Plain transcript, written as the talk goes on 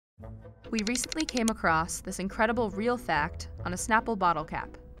We recently came across this incredible real fact on a Snapple bottle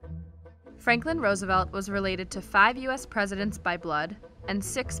cap. Franklin Roosevelt was related to 5 U.S. presidents by blood and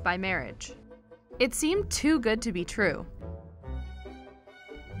 6 by marriage. It seemed too good to be true.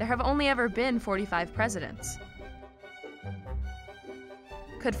 There have only ever been 45 presidents.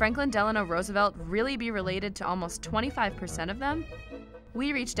 Could Franklin Delano Roosevelt really be related to almost 25% of them?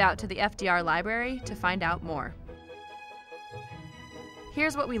 We reached out to the FDR Library to find out more.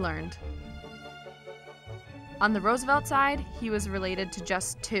 Here's what we learned. On the Roosevelt side, he was related to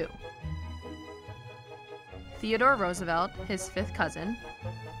just 2. Theodore Roosevelt, his 5th cousin,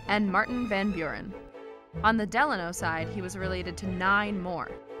 and Martin Van Buren. On the Delano side, he was related to 9 more: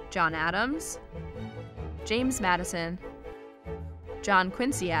 John Adams, James Madison, John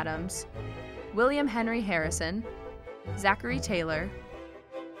Quincy Adams, William Henry Harrison, Zachary Taylor,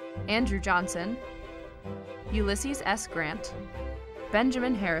 Andrew Johnson, Ulysses S. Grant,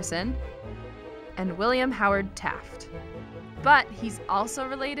 Benjamin Harrison, and William Howard Taft. But he's also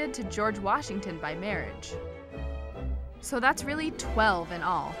related to George Washington by marriage. So that's really 12 in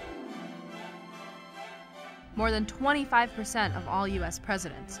all. More than 25% of all US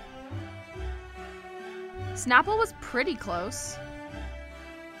presidents. Snapple was pretty close.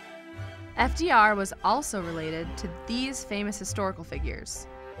 FDR was also related to these famous historical figures: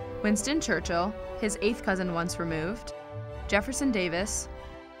 Winston Churchill, his 8th cousin once removed, Jefferson Davis,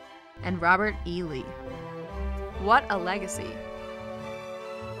 and Robert E. Lee. What a legacy!